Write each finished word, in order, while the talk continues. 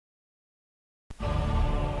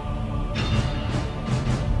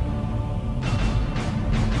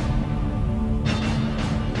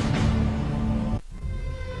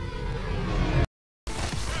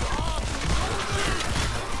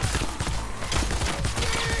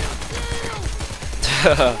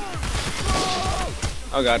Oh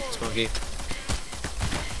god, Smokey.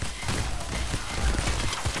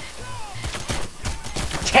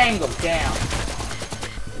 Tango down.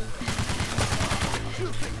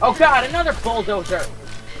 Oh god, another bulldozer.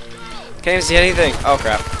 Can't even see anything. Oh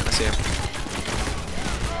crap, I see him.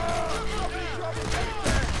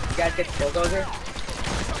 You guys get the bulldozer?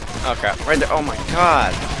 Oh crap, right there. Oh my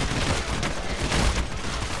god.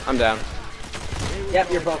 I'm down.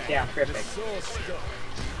 Yep, you're both down. Perfect.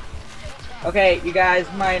 Okay, you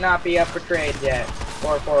guys might not be up for trade yet,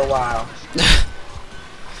 or for a while.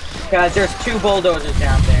 Because there's 2 bulldozers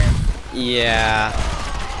down there. Yeah.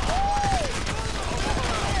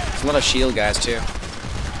 There's a lot of shield guys too.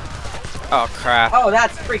 Oh crap. Oh,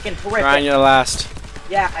 that's freaking terrific. Ryan, you're the last.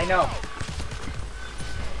 Yeah, I know.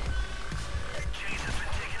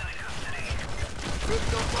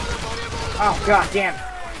 Oh god damn.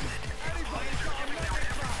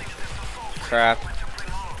 Crap.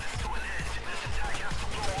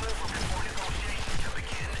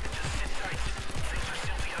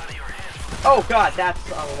 Oh god, that's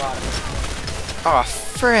a lot of it. Oh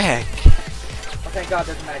frick. Oh thank god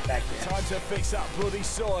there's a medic back here. Time to fix that bloody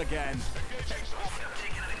saw again.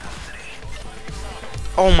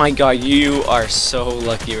 Oh my god, you are so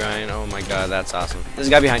lucky, Ryan. Oh my god, that's awesome. There's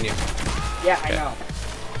a guy behind you. Yeah, Okay. I know.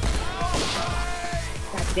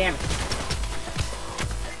 God damn it.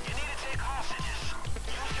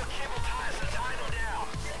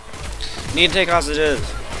 Need to take hostages.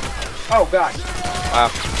 Oh god. Wow.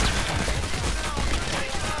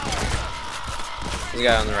 There's a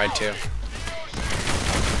guy on the right too.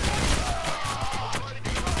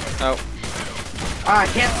 Oh. Ah, I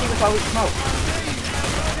can't see with all this smoke.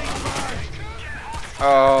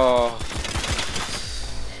 Oh.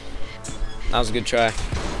 That was a good try.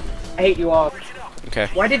 I hate you all. Okay.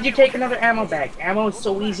 Why did you take another ammo bag? Ammo is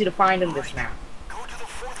so easy to find in this map.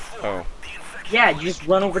 Oh. Yeah, you just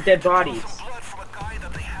run over dead bodies.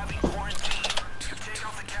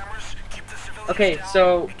 Okay,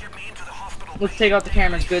 so let's take out the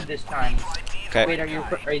cameras good this time. Okay.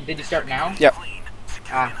 Wait, did you start now? Yep.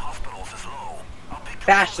 Ah.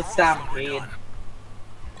 Bash the stampede.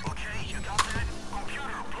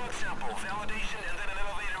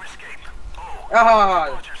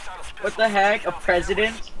 Oh, what the heck? A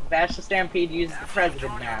president? Bash the Stampede uses the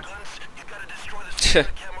president map.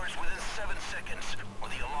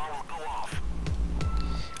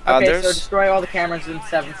 Okay, so destroy all the cameras in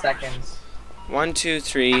 7 seconds. 1, 2,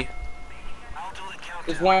 3.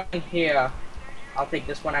 There's one here. I'll take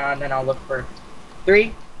this one out and then I'll look for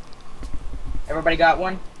 3. Everybody got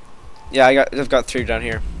one? Yeah, I've got 3 down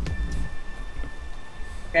here.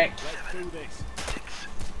 Okay. Let's do this.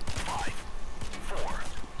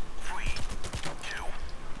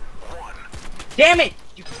 Damn it!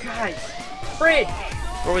 You guys! Fridge!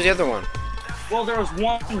 Where was the other one? Well, there was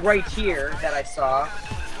one right here that I saw.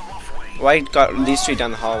 Why got these 3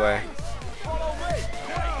 down the hallway?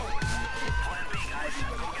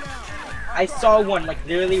 I saw one, like,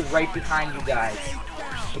 literally right behind you guys.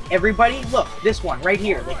 Like, everybody, look, this one, right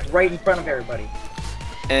here, like, right in front of everybody.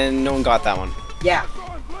 And no one got that one. Yeah.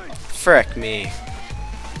 Frick me.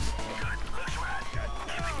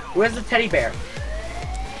 Who has the teddy bear?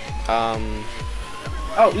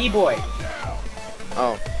 Oh, E-boy.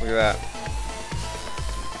 Oh, look at that.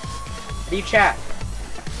 How do you chat?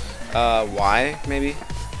 Y, maybe?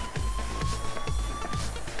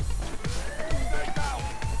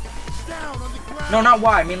 No, not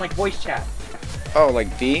Y, I mean like voice chat. Oh, like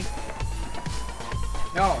V?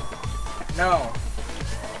 No. No.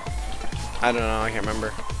 I don't know, I can't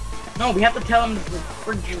remember. No, we have to tell him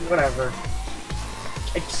for whatever.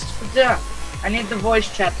 I need the voice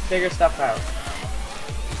chat to figure stuff out.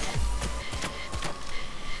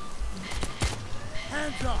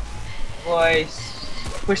 Hands up. Voice.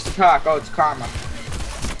 Push to talk. Oh, it's Karma.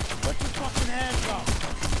 Put your fucking hands up.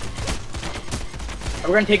 Are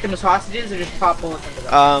we gonna take them as hostages or just pop bullets into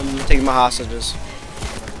them? Taking my hostages.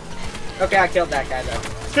 Okay, I killed that guy though.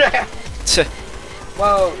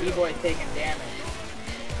 Whoa, E-boy taking damage.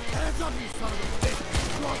 Hands up, you son of a bitch.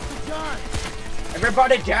 Drop the gun.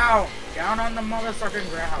 Everybody down! Down on the motherfucking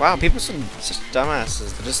ground. Wow, people are such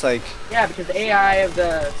dumbasses. They're just like... Yeah, because the AI of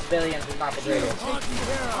the civilians is not the greatest.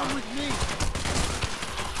 Come with me.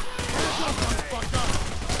 Hands up, motherfucker.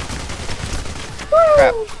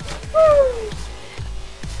 Crap.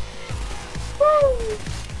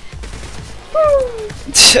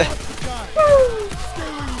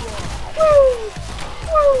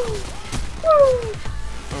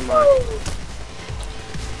 Oh my.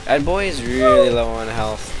 That boy is really low on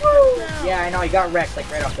health. Yeah, I know, he got wrecked like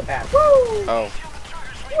right off the bat. Oh.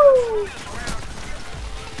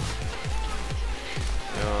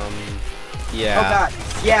 Yeah. Oh god.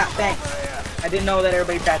 Yeah, thanks. I didn't know that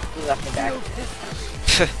everybody practically left me back.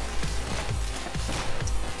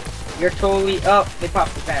 You're totally... Oh, they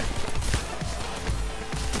popped the vent.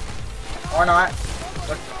 Or not.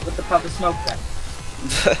 With the puff of smoke then.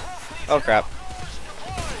 Oh crap.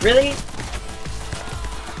 Really?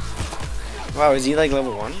 Wow, is he like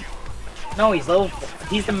level 1? No, he's level...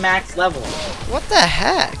 He's the max level. What the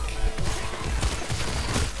heck?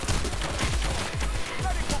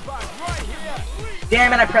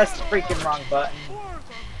 Damn it, I pressed the freaking wrong button.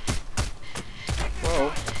 Whoa.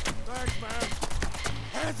 Thanks, man.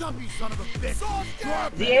 Hands up, you son of a bitch.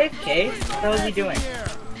 Drop Is he AFK? What the hell is he doing?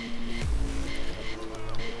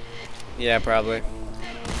 Yeah, probably.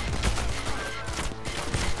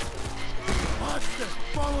 Monster,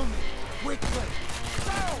 follow me. Quickly.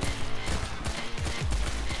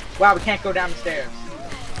 Wow, we can't go down the stairs.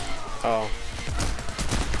 Oh.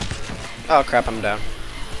 Oh crap, I'm down.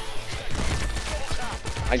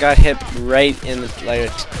 I got hit right in the like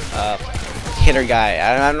hitter guy.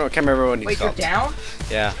 I don't know, I can't remember what he's Wait, you're called. down?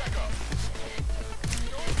 Yeah.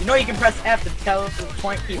 You know you can press F to tell the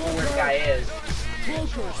point people where the guy is.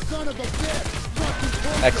 Cloaker, son of a bitch.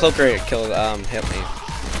 Fucking That cloaker killed hit me.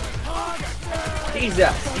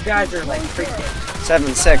 Jesus, you guys are like freaking...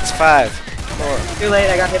 7, 6, 5, 4. Too late,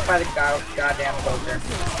 I got hit by the goddamn cloaker.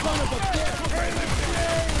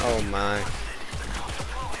 Oh my.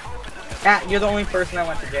 Matt, you're the only person that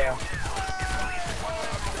went to jail.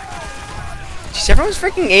 Jeez, everyone's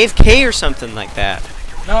freaking AFK or something like that.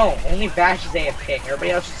 No, only Vash is AFK.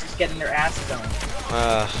 Everybody else is just getting their asses on.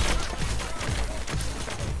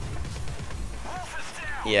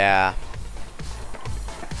 Yeah.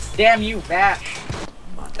 Damn you, Vash.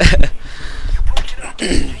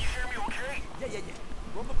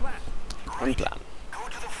 One plan. Go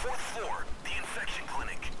to the 4th floor, the infection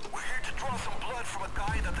clinic. We're here to draw some blood from a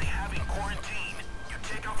guy that they have in quarantine. You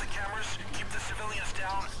take out the cameras, keep the civilians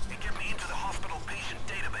down, and get me into the hospital patient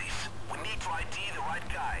database. We need to ID the right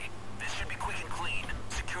guy. This should be quick and clean.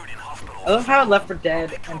 Secured in hospital. I love how Left 4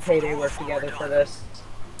 Dead and Payday work together for this.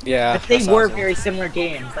 Yeah. But they that's were awesome. very similar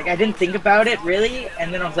games. Like, I didn't think about it, really,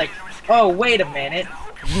 and then I was like, oh, wait a minute.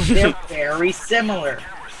 They're very similar.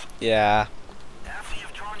 Yeah. After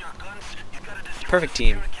you've drawn your guns, you gotta destroy Perfect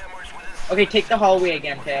team. the cameras within Okay, take the hallway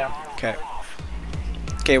again, Teo. Okay.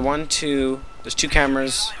 Okay, 1, 2. There's 2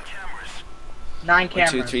 cameras. 9 1,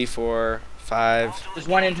 cameras. 2, 3, 4, 5. There's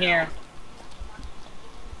one in here.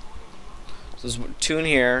 So there's 2 in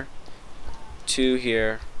here. 2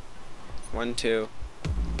 here. 1, 2.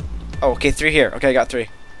 Oh, okay, 3 here. Okay, I got 3.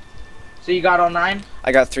 So you got all 9?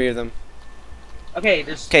 I got 3 of them. Okay,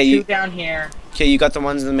 there's 'Kay, 2 you- down here. Okay, you got the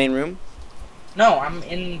ones in the main room? No, I'm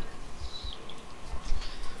in...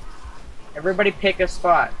 Everybody pick a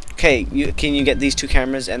spot. Okay, can you get these 2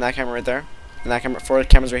 cameras and that camera right there? And that camera, 4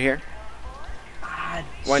 cameras right here? Ah,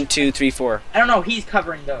 1, 2, 3, 4. I don't know, he's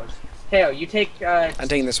covering those. Teo, you take, I'm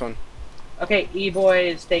taking this one. okay, E-Boy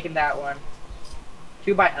is taking that one.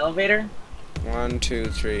 2 by elevator? 1, 2,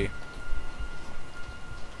 3.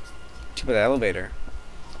 2 by the elevator.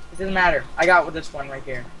 It doesn't matter. I got this one right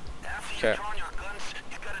here. After Okay. you've drawn your guns,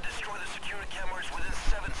 you gotta destroy the security cameras within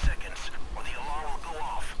 7 seconds, or the alarm will go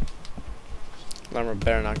off. Alarm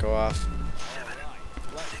better not go off. 7,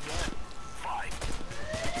 6,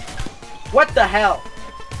 5. What the hell?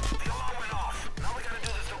 The alarm went off. Now we gotta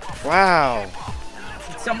do this the rough way. Wow.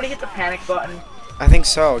 Did somebody hit the panic button? I think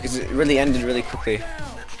so, because it really ended really quickly.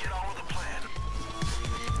 Let's get on with the plan.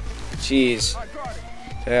 Jeez.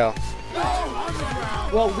 Fail.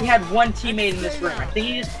 Well, we had one teammate in this room. I think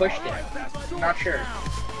he just pushed it. I'm not sure.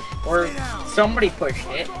 Or somebody pushed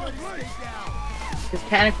it. Because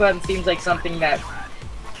panic button seems like something that...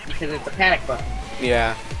 Because it's a panic button.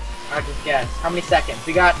 Yeah. I just guess. How many seconds?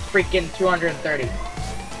 We got freaking 230.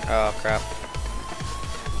 Oh, crap.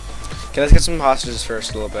 Okay, let's get some hostages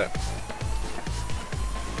first a little bit.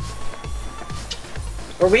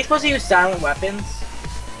 Were we supposed to use silent weapons?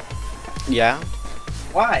 Yeah?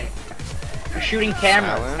 Why? We're shooting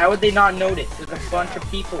cameras. Silent? How would they not notice? There's a bunch of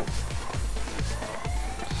people.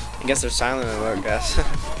 I guess they're silent, I guess.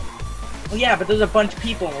 Well, yeah, but there's a bunch of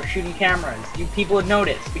people and we're shooting cameras. You people would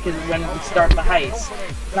notice because when we start the heist,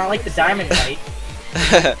 it's not like the diamond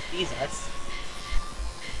heist. Jesus.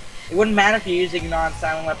 It wouldn't matter if you're using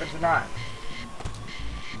non-silent weapons or not.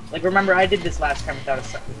 Like, remember, I did this last time without a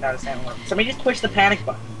silent weapon. Somebody just pushed the panic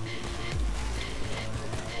button.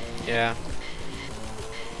 Yeah.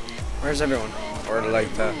 Where's everyone? Or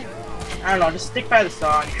like the... I don't know, just stick by the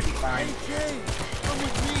saw and you should be fine. Come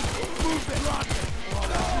with me. Move it. Drop it.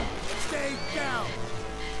 Stay down.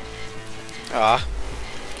 Ah.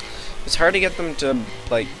 It's hard to get them to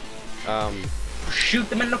like Shoot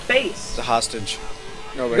them in the face. the hostage.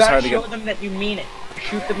 No, but You it's gotta hard to show get. them that you mean it.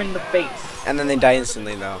 Shoot them in the face. And then they die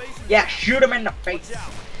instantly though. Yeah, shoot them in the face.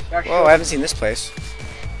 Gotta Whoa, show I haven't seen this place.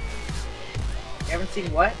 You haven't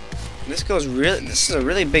seen what? This goes really. This is a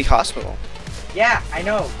really big hospital. Yeah, I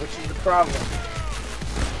know, which is the problem.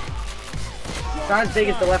 It's not as big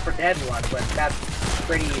as the Left 4 Dead one, but that's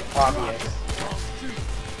pretty obvious.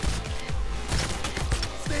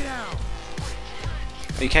 Stay down.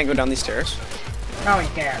 You can't go down these stairs. No, you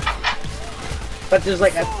can't. But there's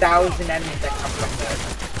like 1,000 enemies that come from there.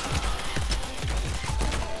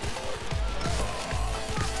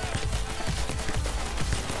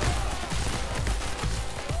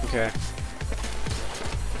 Okay.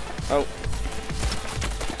 Oh.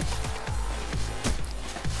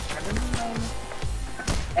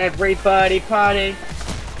 Everybody party.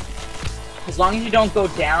 As long as you don't go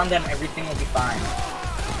down, then everything will be fine.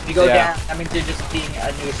 If you go Yeah. down, that means you're just being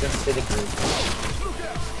a nuisance to the group.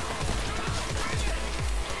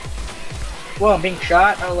 Whoa, I'm being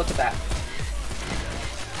shot? Oh, look at that.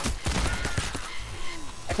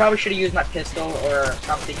 I probably should have used my pistol or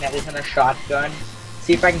something that isn't a shotgun.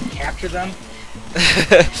 See if I can capture them.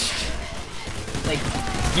 Like,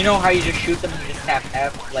 you know how you just shoot them and you just tap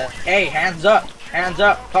F? Like, hey, hands up! Hands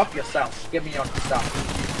up! Puff yourself! Give me your stuff.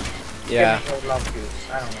 Yeah. Give me your love juice.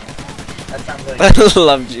 I don't know. That sounds really good.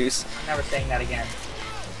 Love juice. I'm never saying that again.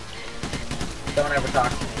 Don't ever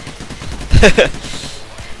talk to me.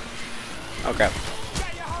 Okay.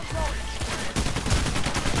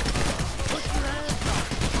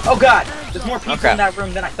 Oh god! There's more people Okay. in that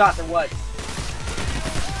room than I thought there was.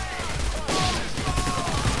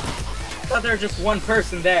 I thought there was just one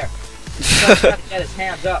person there. He's got to get his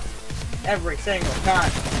hands up every single time.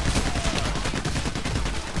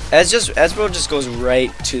 Ezreal just goes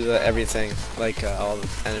right to the everything, like all the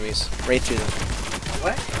enemies, right through them.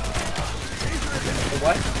 What? The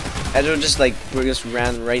what? Ezreal just like we just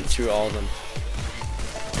ran right through all of them.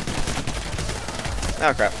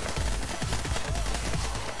 Oh crap!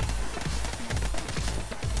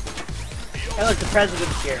 Hey look, the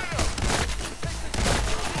president's here.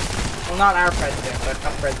 Well, not our president, but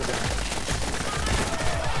a president.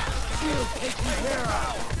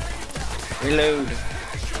 Reload.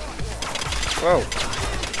 Whoa!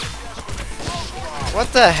 What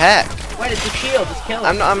the heck? Wait, it's a shield. Just kill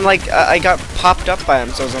him. I'm like I got popped up by him,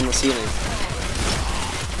 so I was on the ceiling.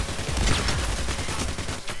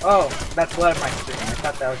 Oh, that's blood on my screen. I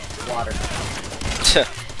thought that was just water.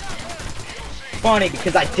 Funny,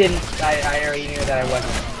 because I already knew that I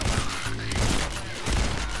wasn't.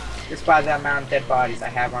 Just by the amount of dead bodies I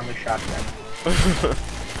have on the shotgun.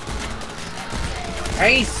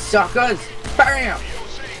 Hey, suckers! Bam!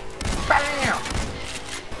 Bam!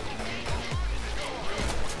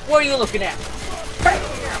 What are you looking at? Bam!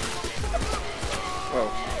 Whoa.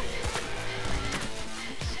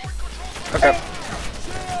 Okay.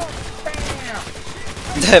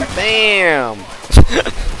 Bam! Bam!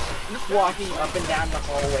 I'm just walking up and down the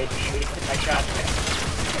hallway to shoot with my shotgun.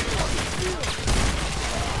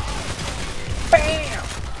 Bam!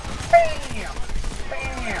 Bam!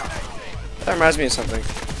 Bam! That reminds me of something.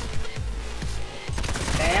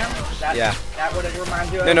 Bam? Is Yeah. that what it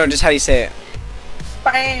reminds you of? No, just how you say it.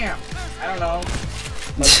 Bam! I don't know.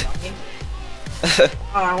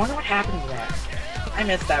 Oh, I wonder what happened to that. I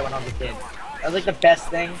missed that when I was a kid. That was like the best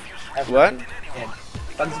thing ever. What?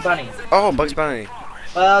 Bugs Bunny. Oh, Bugs Bunny.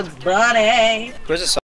 Bugs Bunny! Where's the song?